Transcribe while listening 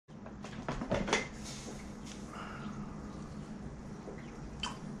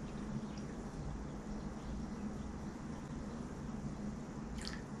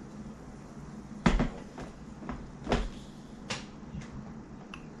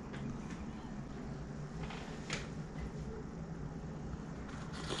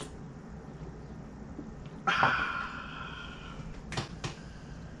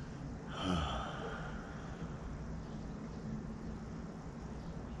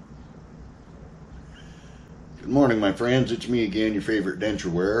Good morning, my friends. It's me again, your favorite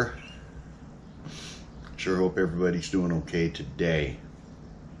denture wearer. Sure hope everybody's doing okay today.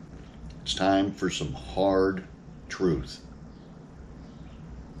 It's time for some hard truth.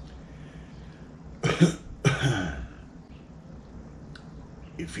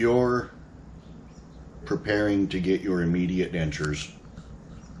 If you're preparing to get your immediate dentures,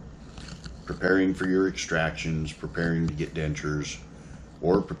 preparing for your extractions, preparing to get dentures,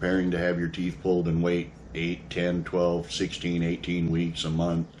 or preparing to have your teeth pulled and wait 8, 10, 12, 16, 18 weeks, a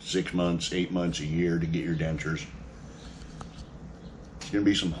month, 6 months, 8 months, a year to get your dentures. There's going to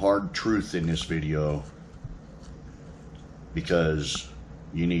be some hard truth in this video because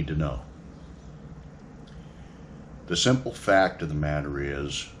you need to know. The simple fact of the matter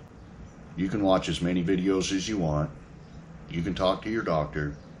is, you can watch as many videos as you want, you can talk to your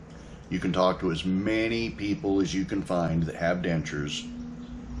doctor, you can talk to as many people as you can find that have dentures,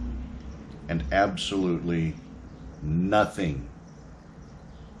 and absolutely nothing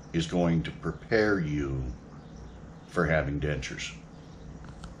is going to prepare you for having dentures.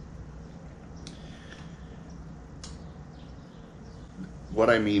 What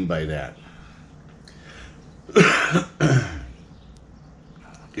I mean by that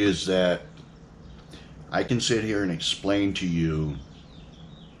is that I can sit here and explain to you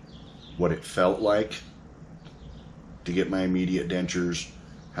what it felt like to get my immediate dentures,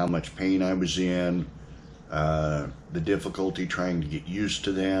 how much pain I was in, the difficulty trying to get used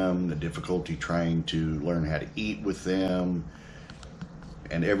to them, the difficulty trying to learn how to eat with them,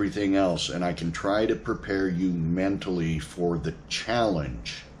 and everything else. And I can try to prepare you mentally for the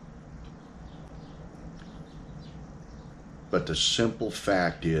challenge. But the simple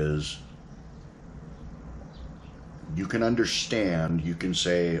fact is, you can understand, you can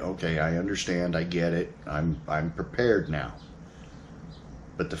say, okay, I understand, I get it, I'm prepared now.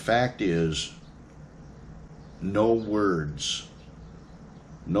 But the fact is, no words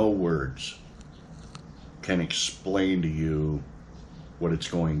can explain to you what it's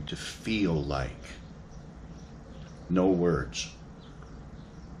going to feel like. No words.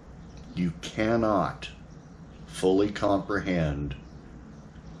 You cannot fully comprehend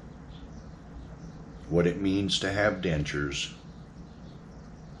what it means to have dentures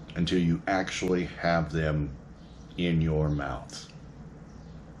until you actually have them in your mouth.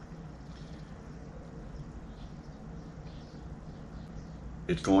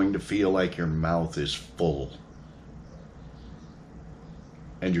 It's going to feel like your mouth is full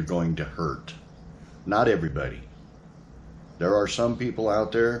and you're going to hurt. Not everybody. There are some people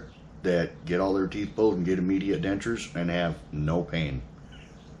out there that get all their teeth pulled and get immediate dentures and have no pain,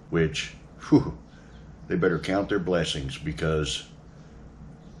 which, whew, they better count their blessings because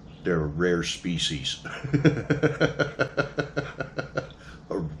they're a rare species.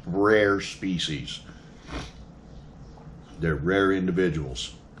 A rare species. They're rare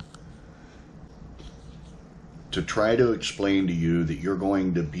individuals. To try to explain to you that you're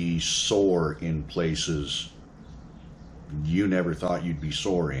going to be sore in places you never thought you'd be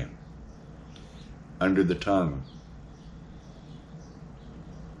sore in. Under the tongue.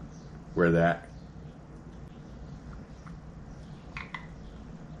 Where that?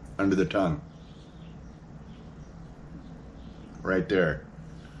 Under the tongue. Right there.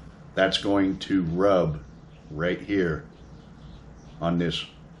 That's going to rub right here on this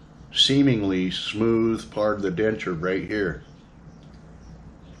seemingly smooth part of the denture right here.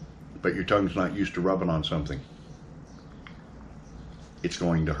 But your tongue's not used to rubbing on something. It's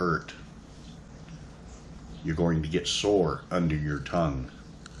going to hurt. You're going to get sore under your tongue.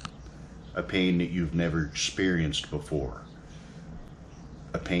 A pain that you've never experienced before.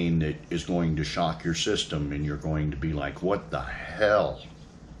 A pain that is going to shock your system and you're going to be like, what the hell?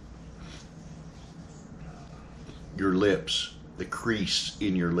 Your lips, the crease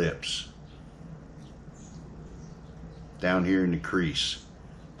in your lips. Down here in the crease.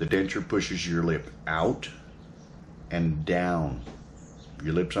 The denture pushes your lip out and down.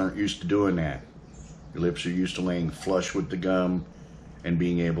 Your lips aren't used to doing that. Your lips are used to laying flush with the gum and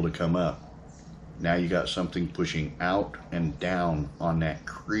being able to come up. Now you got something pushing out and down on that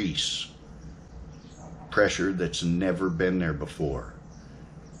crease. Pressure that's never been there before.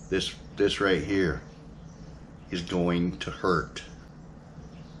 This right here is going to hurt.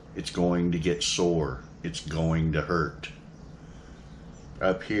 It's going to get sore. It's going to hurt.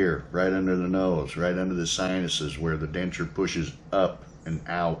 Up here, right under the nose, right under the sinuses where the denture pushes up and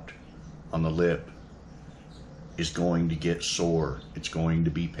out on the lip, is going to get sore. It's going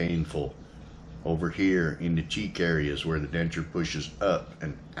to be painful. Over here in the cheek areas where the denture pushes up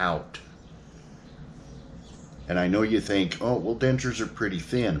and out. And I know you think, oh, well, dentures are pretty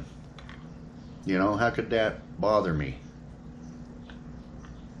thin. You know, how could that bother me?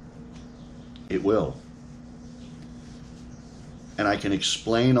 It will. And I can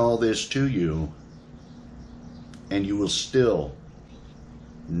explain all this to you, and you will still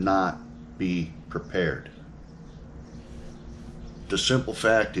not be prepared. The simple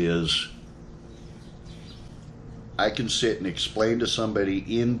fact is, I can sit and explain to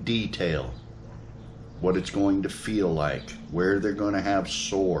somebody in detail what it's going to feel like, where they're going to have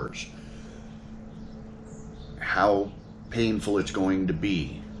sores, how painful it's going to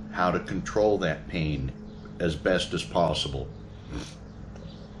be, how to control that pain as best as possible.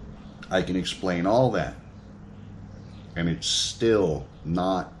 I can explain all that, and it's still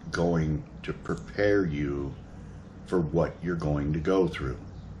not going to prepare you for what you're going to go through.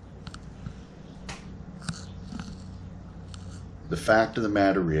 The fact of the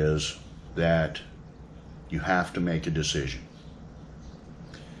matter is that you have to make a decision.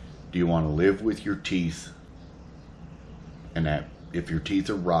 Do you want to live with your teeth, and that if your teeth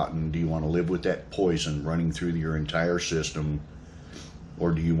are rotten, do you want to live with that poison running through your entire system?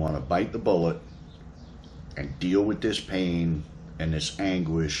 Or do you want to bite the bullet and deal with this pain and this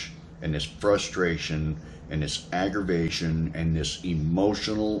anguish and this frustration and this aggravation and this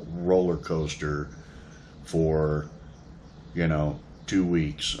emotional roller coaster for, 2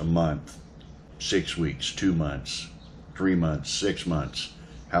 weeks, a month, 6 weeks, 2 months, 3 months, 6 months,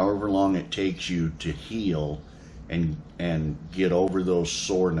 however long it takes you to heal and get over those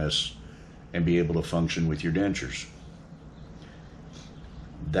soreness and be able to function with your dentures?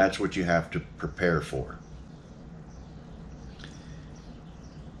 That's what you have to prepare for.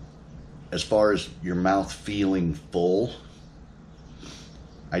 As far as your mouth feeling full,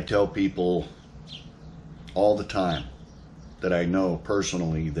 I tell people all the time that I know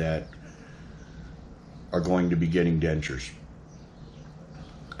personally that are going to be getting dentures.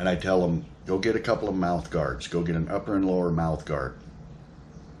 And I tell them, go get a couple of mouth guards. Go get an upper and lower mouth guard.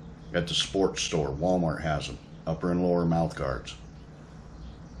 At the sports store, Walmart has them, upper and lower mouth guards.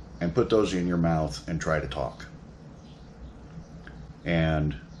 And put those in your mouth and try to talk.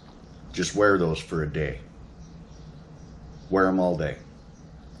 And just wear those for a day. Wear them all day.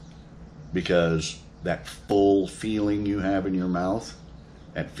 Because that full feeling you have in your mouth,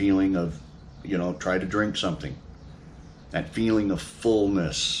 that feeling of, try to drink something. That feeling of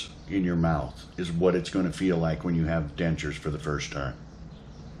fullness in your mouth is what it's going to feel like when you have dentures for the first time.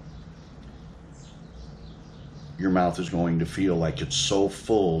 Your mouth is going to feel like it's so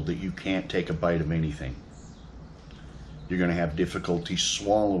full that you can't take a bite of anything. You're going to have difficulty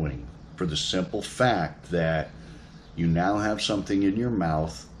swallowing for the simple fact that you now have something in your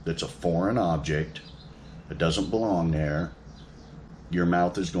mouth that's a foreign object that doesn't belong there. Your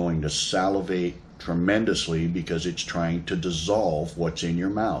mouth is going to salivate tremendously because it's trying to dissolve what's in your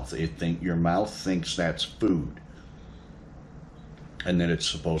mouth. Your mouth thinks that's food, and then it's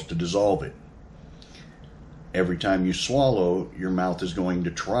supposed to dissolve it. Every time you swallow, your mouth is going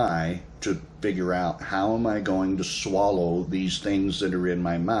to try to figure out, how am I going to swallow these things that are in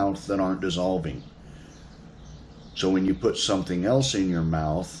my mouth that aren't dissolving? So when you put something else in your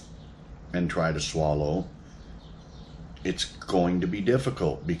mouth and try to swallow, it's going to be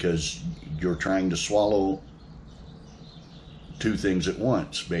difficult because you're trying to swallow two things at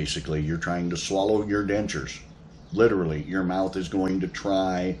once, basically. You're trying to swallow your dentures. Literally, your mouth is going to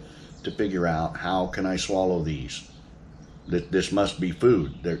try to figure out, how can I swallow these? This must be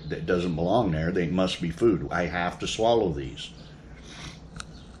food. That doesn't belong there. They must be food. I have to swallow these.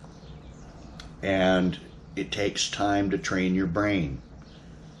 And it takes time to train your brain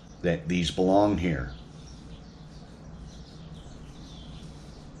that these belong here.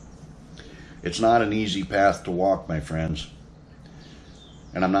 It's not an easy path to walk, my friends.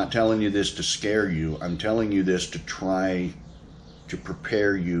 And I'm not telling you this to scare you. I'm telling you this to try to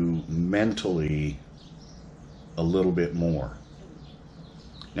prepare you mentally a little bit more.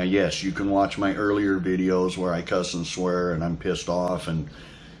 Now, yes, you can watch my earlier videos where I cuss and swear and I'm pissed off and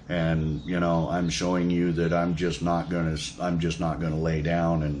I'm showing you that I'm just not gonna lay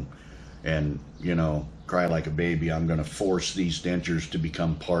down and cry like a baby. I'm gonna force these dentures to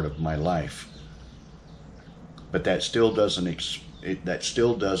become part of my life. But that still doesn't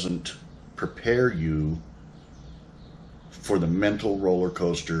prepare you for the mental roller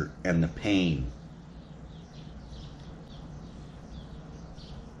coaster and the pain.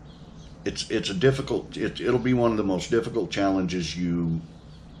 It'll be one of the most difficult challenges you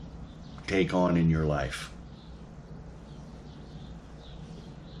take on in your life.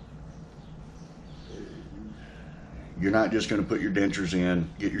 You're not just going to put your dentures in,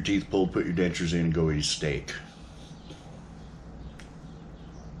 get your teeth pulled, put your dentures in, and go eat a steak.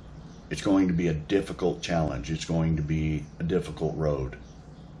 It's going to be a difficult challenge. It's going to be a difficult road.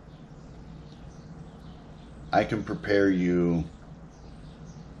 I can prepare you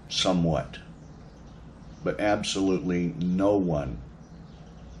somewhat, but absolutely no one,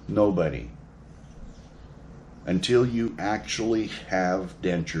 nobody, until you actually have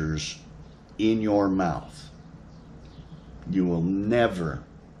dentures in your mouth, you will never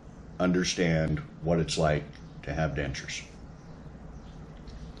understand what it's like to have dentures.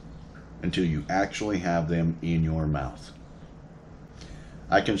 Until you actually have them in your mouth.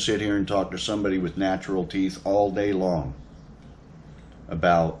 I can sit here and talk to somebody with natural teeth all day long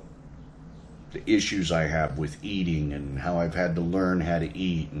about the issues I have with eating, and how I've had to learn how to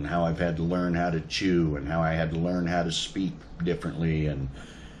eat, and how I've had to learn how to chew, and how I had to learn how to speak differently, and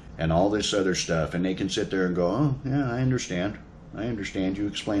all this other stuff. And they can sit there and go, oh yeah, I understand, you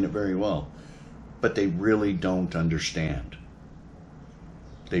explain it very well. But they really don't understand.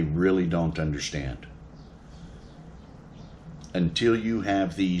 They really don't understand. Until you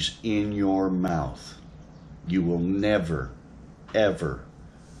have these in your mouth, you will never, ever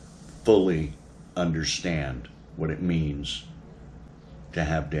fully understand what it means to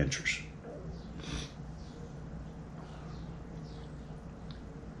have dentures.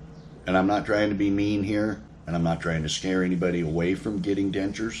 And I'm not trying to be mean here, and I'm not trying to scare anybody away from getting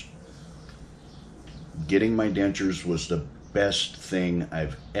dentures. Getting my dentures was the best thing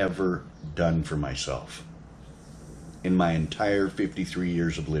I've ever done for myself in my entire 53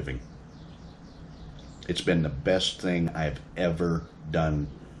 years of living. It's been the best thing I've ever done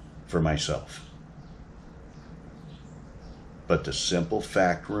for myself. But the simple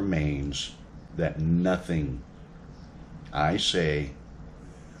fact remains that nothing I say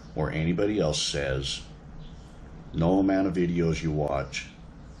or anybody else says, no amount of videos you watch,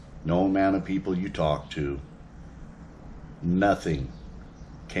 no amount of people you talk to, nothing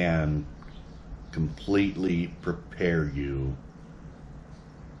can completely prepare you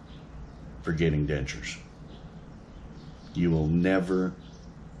for getting dentures. You will never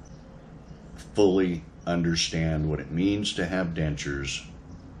fully understand what it means to have dentures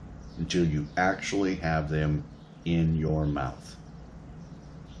until you actually have them in your mouth.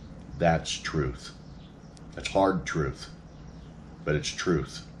 That's truth. That's hard truth, but it's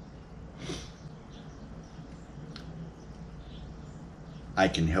truth. I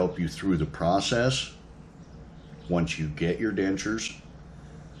can help you through the process once you get your dentures.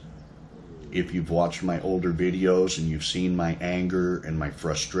 If you've watched my older videos and you've seen my anger and my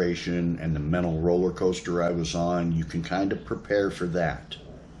frustration and the mental roller coaster I was on, you can kind of prepare for that.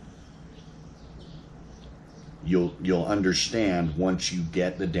 You'll understand once you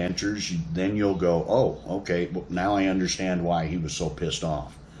get the dentures, then you'll go, oh, okay, well, now I understand why he was so pissed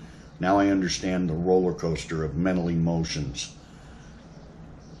off. Now I understand the roller coaster of mental emotions.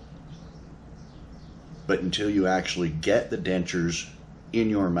 But until you actually get the dentures in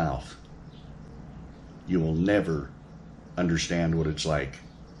your mouth, you will never understand what it's like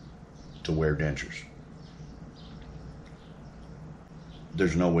to wear dentures.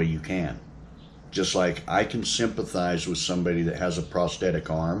 There's no way you can. Just like I can sympathize with somebody that has a prosthetic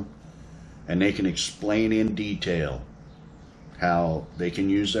arm, and they can explain in detail how they can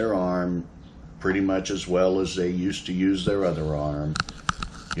use their arm pretty much as well as they used to use their other arm.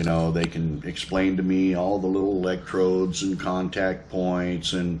 You know, they can explain to me all the little electrodes and contact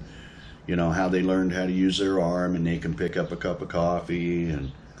points, and you know, how they learned how to use their arm, and they can pick up a cup of coffee,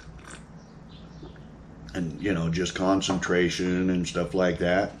 and you know, just concentration and stuff like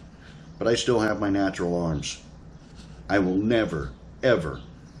that. But I still have my natural arms. I will never, ever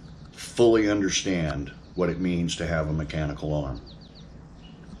fully understand what it means to have a mechanical arm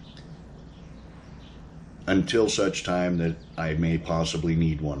until such time that I may possibly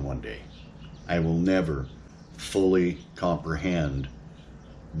need one day. I will never fully comprehend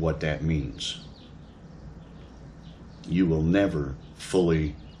what that means. You will never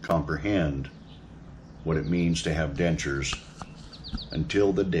fully comprehend what it means to have dentures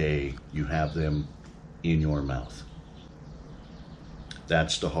until the day you have them in your mouth.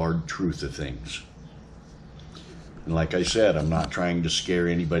 That's the hard truth of things. And like I said, I'm not trying to scare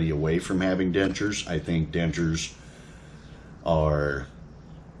anybody away from having dentures. I think dentures are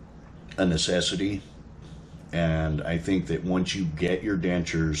a necessity. And I think that once you get your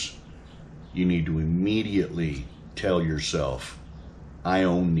dentures, you need to immediately tell yourself, I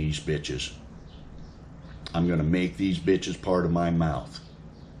own these bitches. I'm going to make these bitches part of my mouth.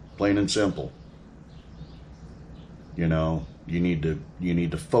 Plain and simple. You know, you need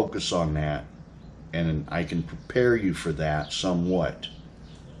to focus on that, and I can prepare you for that somewhat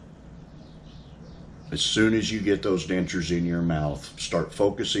As soon as you get those dentures in your mouth, start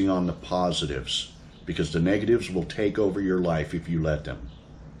focusing on the positives, because the negatives will take over your life if you let them.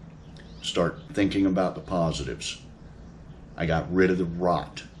 Start thinking about the positives. I got rid of the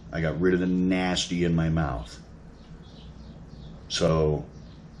rot. I got rid of the nasty in my mouth. So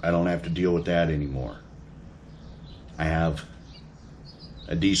I don't have to deal with that anymore. I have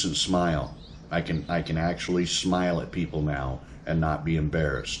a decent smile. I can actually smile at people now and not be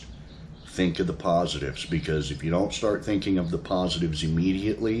embarrassed. Think of the positives, because if you don't start thinking of the positives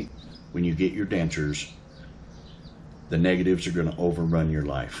immediately when you get your dentures, the negatives are going to overrun your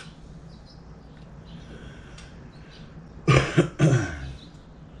life.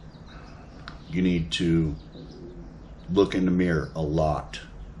 You need to look in the mirror a lot.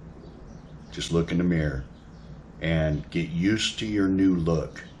 Just look in the mirror and get used to your new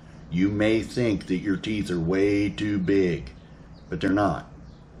look. You may think that your teeth are way too big, but they're not.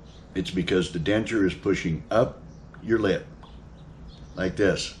 It's because the denture is pushing up your lip like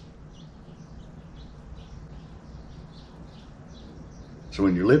this. So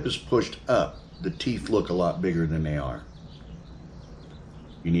when your lip is pushed up, the teeth look a lot bigger than they are.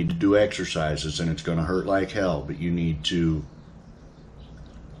 You need to do exercises, and it's going to hurt like hell, but you need to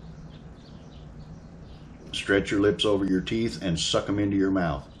stretch your lips over your teeth and suck them into your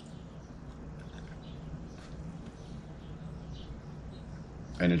mouth.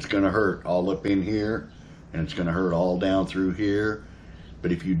 And it's going to hurt all up in here, and it's going to hurt all down through here.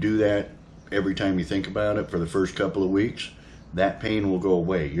 But if you do that every time you think about it for the first couple of weeks, that pain will go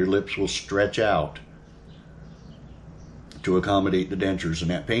away. Your lips will stretch out to accommodate the dentures, and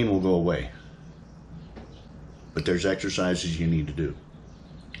that pain will go away. But there's exercises you need to do.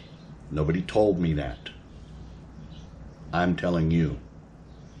 Nobody told me that. I'm telling you.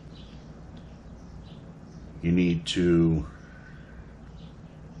 You need to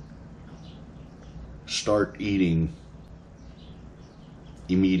start eating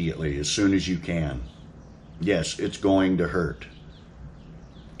immediately, as soon as you can. Yes, it's going to hurt.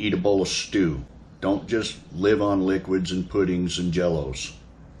 Eat a bowl of stew. Don't just live on liquids and puddings and jellos,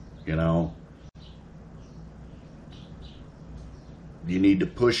 you know. You need to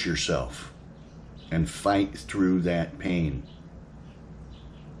push yourself and fight through that pain.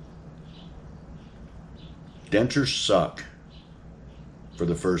 Dentures suck for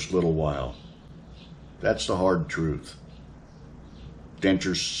the first little while. That's the hard truth.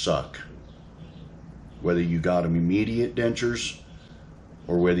 Dentures suck. Whether you got them immediate dentures,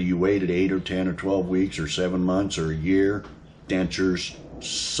 or whether you waited 8 or 10 or 12 weeks or 7 months or a year, dentures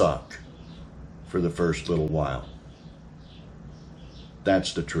suck for the first little while.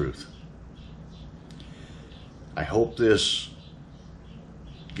 That's the truth. I hope this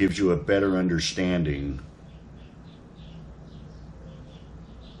gives you a better understanding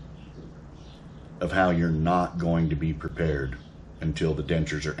of how you're not going to be prepared until the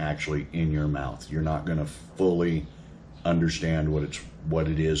dentures are actually in your mouth. You're not going to fully understand what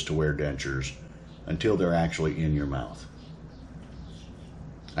it is to wear dentures until they're actually in your mouth.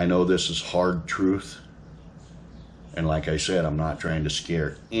 I know this is hard truth, and like I said, I'm not trying to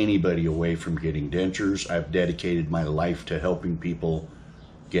scare anybody away from getting dentures. I've dedicated my life to helping people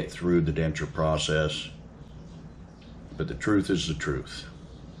get through the denture process, but the truth is the truth.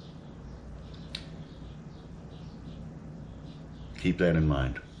 Keep that in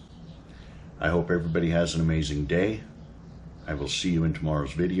mind. I hope everybody has an amazing day. I will see you in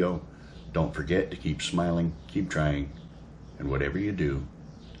tomorrow's video. Don't forget to keep smiling, keep trying, and whatever you do,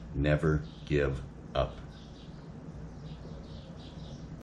 never give up.